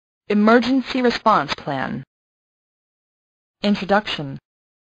Emergency Response Plan. Introduction.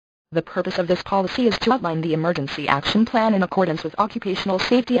 The purpose of this policy is to outline the emergency action plan in accordance with Occupational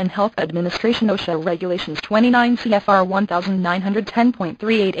Safety and Health Administration OSHA Regulations 29 CFR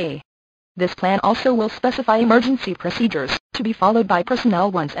 1910.38a. This plan also will specify emergency procedures to be followed by personnel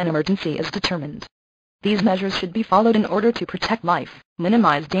once an emergency is determined. These measures should be followed in order to protect life,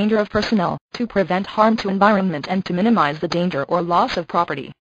 minimize danger of personnel, to prevent harm to environment and to minimize the danger or loss of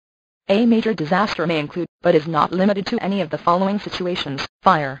property. A major disaster may include, but is not limited to, any of the following situations: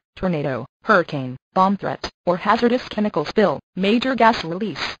 fire, tornado, hurricane, bomb threat, or hazardous chemical spill, major gas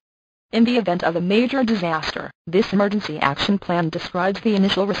release. In the event of a major disaster, this emergency action plan describes the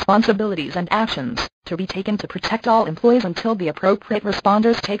initial responsibilities and actions to be taken to protect all employees until the appropriate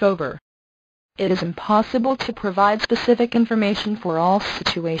responders take over. It is impossible to provide specific information for all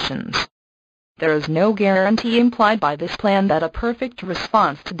situations. There is no guarantee implied by this plan that a perfect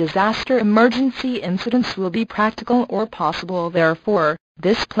response to disaster emergency incidents will be practical or possible. Therefore,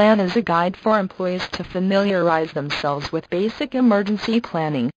 this plan is a guide for employees to familiarize themselves with basic emergency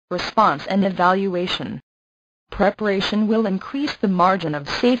planning, response and evaluation. Preparation will increase the margin of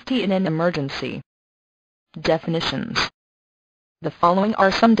safety in an emergency. Definitions. The following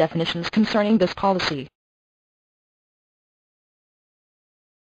are some definitions concerning this policy.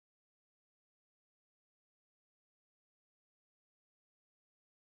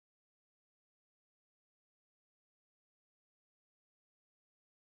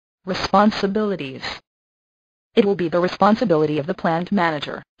 Responsibilities. It will be the responsibility of the plant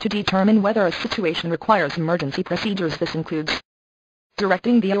manager to determine whether a situation requires emergency procedures. This includes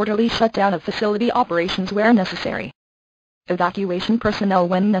directing the orderly shutdown of facility operations where necessary, evacuation personnel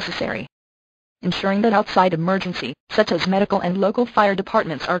when necessary, ensuring that outside emergency, such as medical and local fire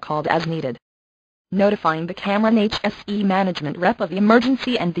departments, are called as needed, notifying the Cameron HSE management rep of the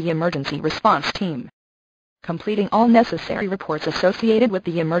emergency and the emergency response team, completing all necessary reports associated with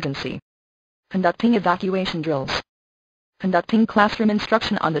the emergency, conducting evacuation drills, conducting classroom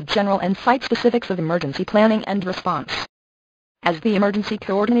instruction on the general and site specifics of emergency planning and response. As the emergency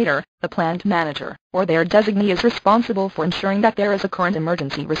coordinator, the plant manager, or their designee, is responsible for ensuring that there is a current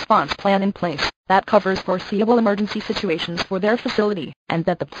emergency response plan in place that covers foreseeable emergency situations for their facility, and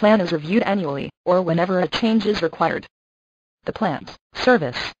that the plan is reviewed annually, or whenever a change is required. The plant,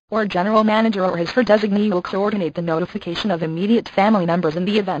 service, or general manager or his/her designee will coordinate the notification of immediate family members in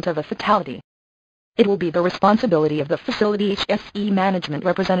the event of a fatality. It will be the responsibility of the facility HSE management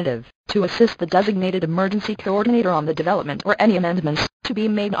representative to assist the designated emergency coordinator on the development or any amendments to be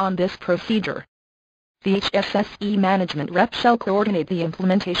made on this procedure. The HSE management rep shall coordinate the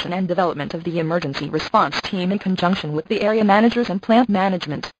implementation and development of the emergency response team in conjunction with the area managers and plant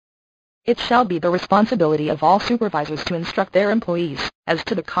management. It shall be the responsibility of all supervisors to instruct their employees as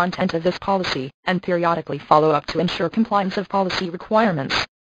to the content of this policy, and periodically follow up to ensure compliance of policy requirements.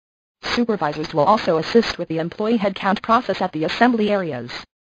 Supervisors will also assist with the employee headcount process at the assembly areas.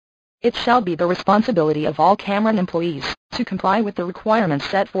 It shall be the responsibility of all Cameron employees to comply with the requirements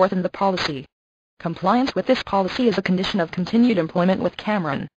set forth in the policy. Compliance with this policy is a condition of continued employment with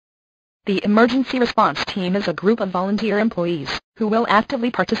Cameron. The emergency response team is a group of volunteer employees who will actively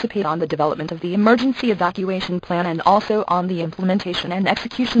participate on the development of the emergency evacuation plan and also on the implementation and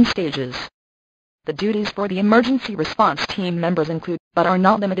execution stages. The duties for the emergency response team members include, but are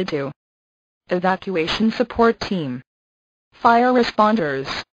not limited to, evacuation support team, fire responders,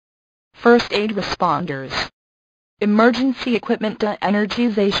 first aid responders, emergency equipment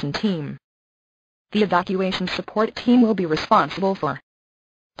de-energization team. The evacuation support team will be responsible for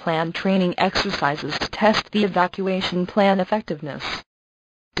plan training exercises to test the evacuation plan effectiveness,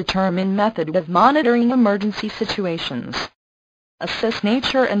 determine method of monitoring emergency situations, assess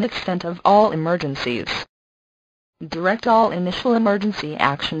nature and extent of all emergencies, direct all initial emergency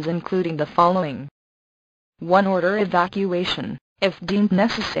actions including the following: 1. Order evacuation, if deemed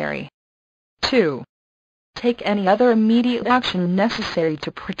necessary. 2. Take any other immediate action necessary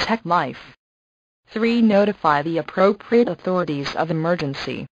to protect life. 3. Notify the appropriate authorities of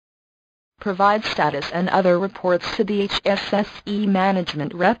emergency. Provide status and other reports to the HSE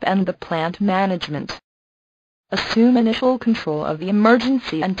management rep and the plant management. Assume initial control of the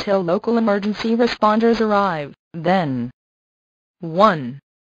emergency until local emergency responders arrive. Then 1.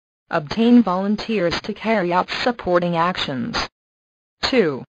 Obtain volunteers to carry out supporting actions.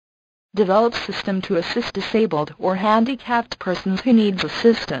 2. Develop system to assist disabled or handicapped persons who needs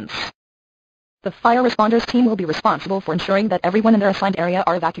assistance. The fire responders team will be responsible for ensuring that everyone in their assigned area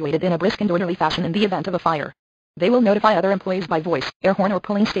are evacuated in a brisk and orderly fashion in the event of a fire. They will notify other employees by voice, air horn or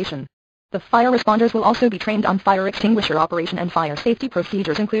pulling station. The fire responders will also be trained on fire extinguisher operation and fire safety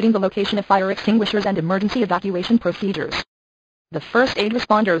procedures, including the location of fire extinguishers and emergency evacuation procedures. The first aid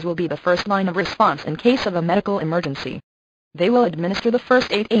responders will be the first line of response in case of a medical emergency. They will administer the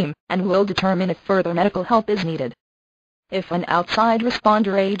first aid aim and will determine if further medical help is needed. If an outside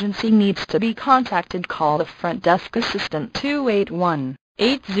responder agency needs to be contacted, call the front desk assistant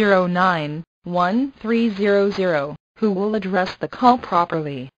 281-809-1300, who will address the call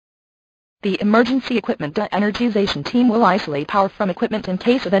properly. The emergency equipment energization team will isolate power from equipment in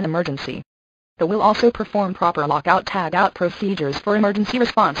case of an emergency. They will also perform proper lockout-tagout procedures for emergency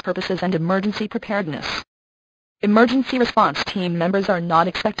response purposes and emergency preparedness. Emergency response team members are not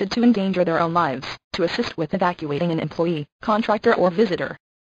expected to endanger their own lives to assist with evacuating an employee, contractor or visitor.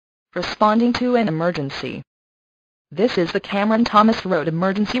 Responding to an emergency. This is the Cameron Thomas Road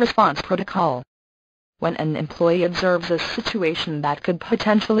Emergency Response Protocol. When an employee observes a situation that could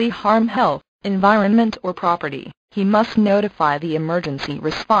potentially harm health, environment or property, he must notify the emergency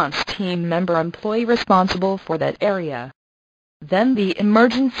response team member employee responsible for that area. Then the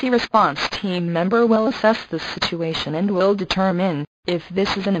emergency response team member will assess the situation and will determine if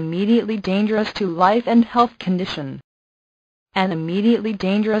this is an immediately dangerous to life and health condition. An immediately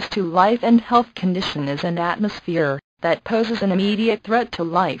dangerous to life and health condition is an atmosphere that poses an immediate threat to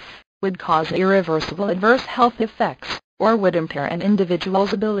life, would cause irreversible adverse health effects, or would impair an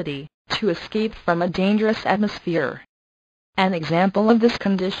individual's ability to escape from a dangerous atmosphere. An example of this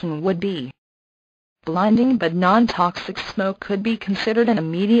condition would be blinding, but non-toxic smoke could be considered an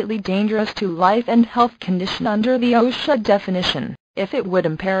immediately dangerous to life and health condition under the OSHA definition, if it would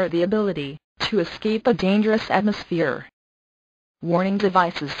impair the ability to escape a dangerous atmosphere. Warning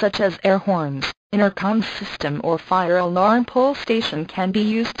devices such as air horns, intercom system or fire alarm pull station can be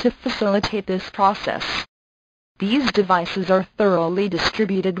used to facilitate this process. These devices are thoroughly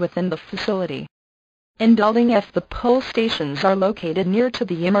distributed within the facility. In Building F, the pull stations are located near to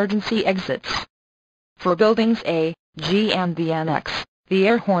the emergency exits. For Buildings A, G and the Annex, the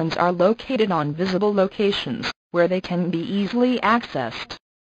air horns are located on visible locations, where they can be easily accessed.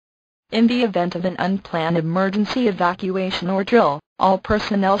 In the event of an unplanned emergency evacuation or drill, all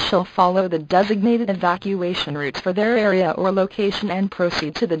personnel shall follow the designated evacuation routes for their area or location and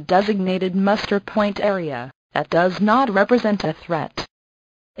proceed to the designated muster point area that does not represent a threat.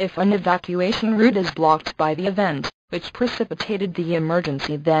 If an evacuation route is blocked by the event which precipitated the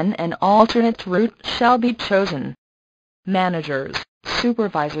emergency, then an alternate route shall be chosen. Managers,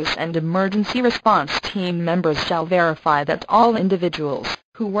 supervisors and emergency response team members shall verify that all individuals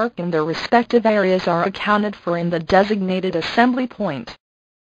who work in their respective areas are accounted for in the designated assembly point.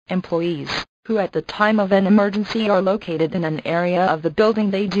 Employees who at the time of an emergency are located in an area of the building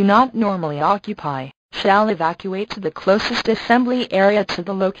they do not normally occupy, shall evacuate to the closest assembly area to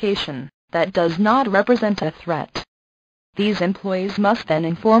the location that does not represent a threat. These employees must then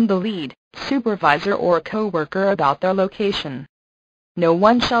inform the lead, supervisor or co-worker about their location. No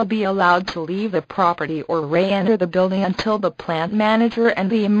one shall be allowed to leave the property or re-enter the building until the plant manager and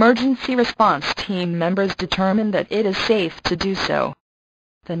the emergency response team members determine that it is safe to do so.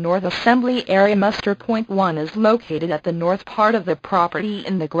 The North Assembly Area Muster Point 1 is located at the north part of the property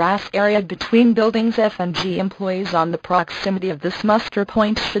in the grass area between Buildings F and G. Employees on the proximity of this muster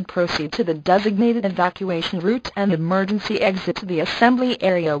point should proceed to the designated evacuation route and emergency exit to the Assembly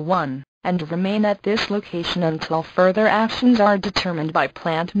Area 1, and remain at this location until further actions are determined by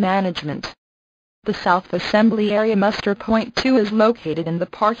plant management. The South Assembly Area Muster Point 2 is located in the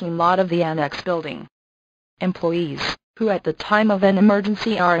parking lot of the Annex building. Employees who at the time of an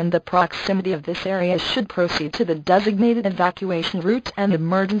emergency are in the proximity of this area should proceed to the designated evacuation route and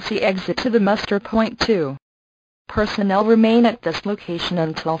emergency exit to the muster point 2. Personnel remain at this location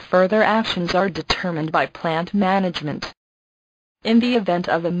until further actions are determined by plant management. In the event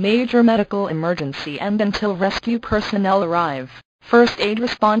of a major medical emergency and until rescue personnel arrive, first aid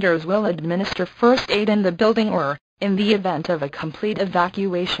responders will administer first aid in the building or, in the event of a complete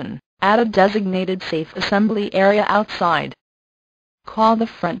evacuation, at a designated safe assembly area outside. Call the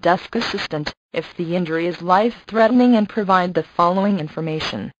front desk assistant if the injury is life-threatening and provide the following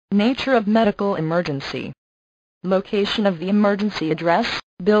information: nature of medical emergency, location of the emergency address,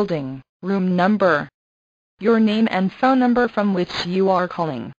 building, room number, your name and phone number from which you are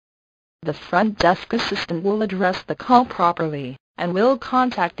calling. The front desk assistant will address the call properly and will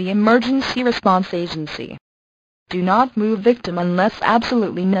contact the emergency response agency. Do not move victim unless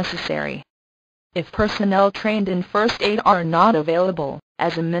absolutely necessary. If personnel trained in first aid are not available,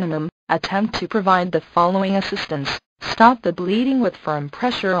 as a minimum, attempt to provide the following assistance: stop the bleeding with firm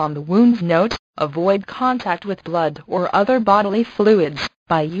pressure on the wounds. Note, Avoid contact with blood or other bodily fluids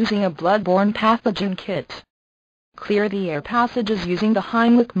by using a bloodborne pathogen kit. Clear the air passages using the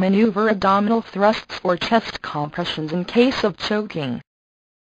Heimlich maneuver, abdominal thrusts or chest compressions in case of choking.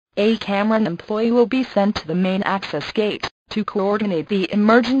 A Cameron employee will be sent to the main access gate to coordinate the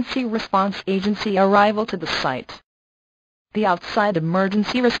emergency response agency arrival to the site. The outside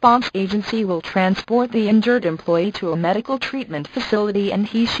emergency response agency will transport the injured employee to a medical treatment facility, and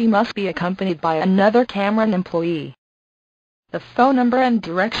he/she must be accompanied by another Cameron employee. The phone number and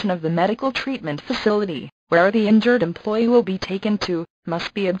direction of the medical treatment facility, where the injured employee will be taken to,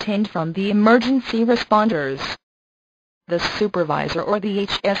 must be obtained from the emergency responders. The supervisor or the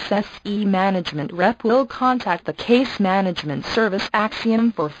HSSE management rep will contact the case management service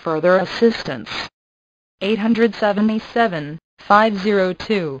Axiom for further assistance.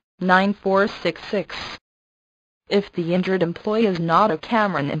 877-502-9466. If the injured employee is not a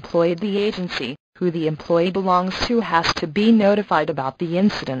Cameron employee, the agency who the employee belongs to has to be notified about the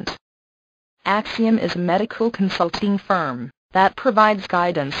incident. Axiom is a medical consulting firm that provides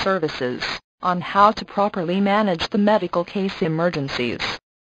guidance services on how to properly manage the medical case emergencies.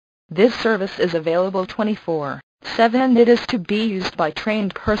 This service is available 24/7 and it is to be used by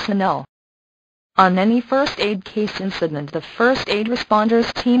trained personnel. On any first aid case incident, the first aid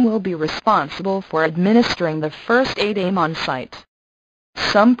responders team will be responsible for administering the first aid aim on site.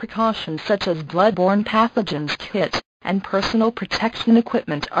 Some precautions such as bloodborne pathogens kit and personal protection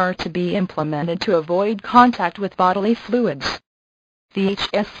equipment are to be implemented to avoid contact with bodily fluids. The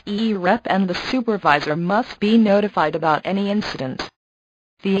HSE rep and the supervisor must be notified about any incident.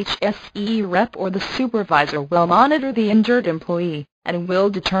 The HSE rep or the supervisor will monitor the injured employee and will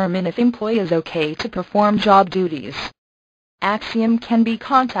determine if employee is okay to perform job duties. Axiom can be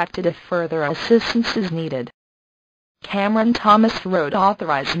contacted if further assistance is needed. Cameron Thomas Road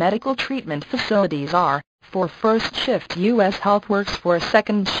authorized medical treatment facilities are, for first shift U.S. Healthworks, for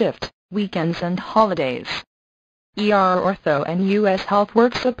second shift, weekends and holidays. ER Ortho and U.S.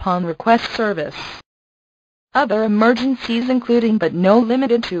 Healthworks upon request service. Other emergencies including but no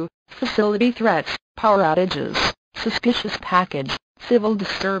limited to, facility threats, power outages, suspicious package, civil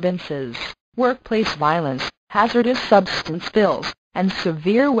disturbances, workplace violence, hazardous substance spills, and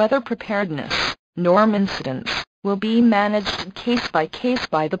severe weather preparedness, NORM incidents, will be managed case by case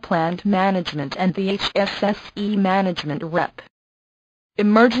by the plant management and the HSSE management rep.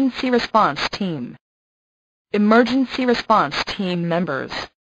 Emergency Response Team. Emergency Response Team members.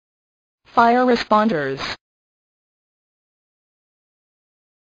 Fire responders.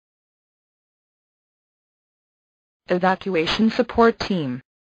 Evacuation Support Team.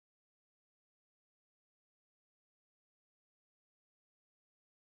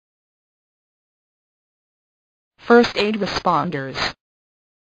 First Aid Responders.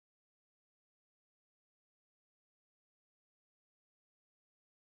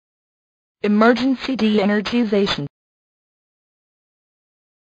 Emergency De-energization.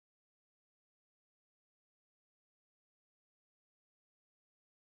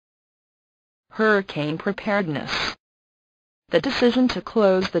 Hurricane Preparedness. The decision to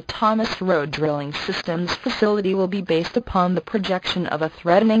close the Thomas Road Drilling Systems facility will be based upon the projection of a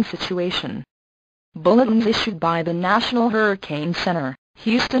threatening situation. Bulletins issued by the National Hurricane Center,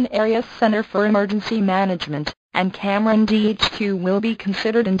 Houston Area Center for Emergency Management, and Cameron DHQ will be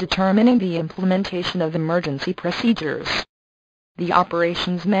considered in determining the implementation of emergency procedures. The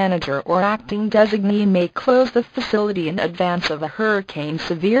operations manager or acting designee may close the facility in advance of a hurricane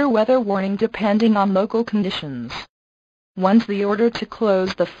severe weather warning depending on local conditions. Once the order to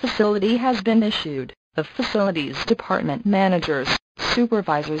close the facility has been issued, the facility's department managers,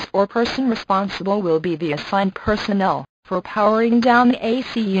 supervisors or person responsible will be the assigned personnel for powering down the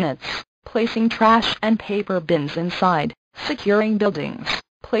AC units, placing trash and paper bins inside, securing buildings,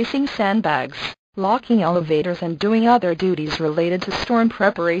 placing sandbags, locking elevators and doing other duties related to storm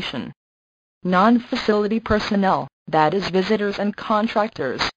preparation. Non-facility personnel, that is visitors and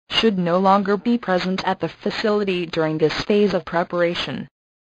contractors, should no longer be present at the facility during this phase of preparation.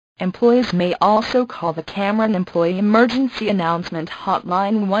 Employees may also call the Cameron Employee Emergency Announcement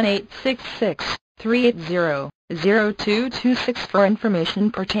Hotline 1-866-380-0226 for information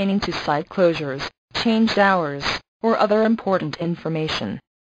pertaining to site closures, changed hours, or other important information.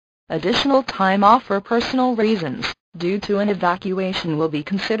 Additional time off for personal reasons, due to an evacuation, will be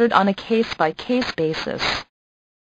considered on a case-by-case basis.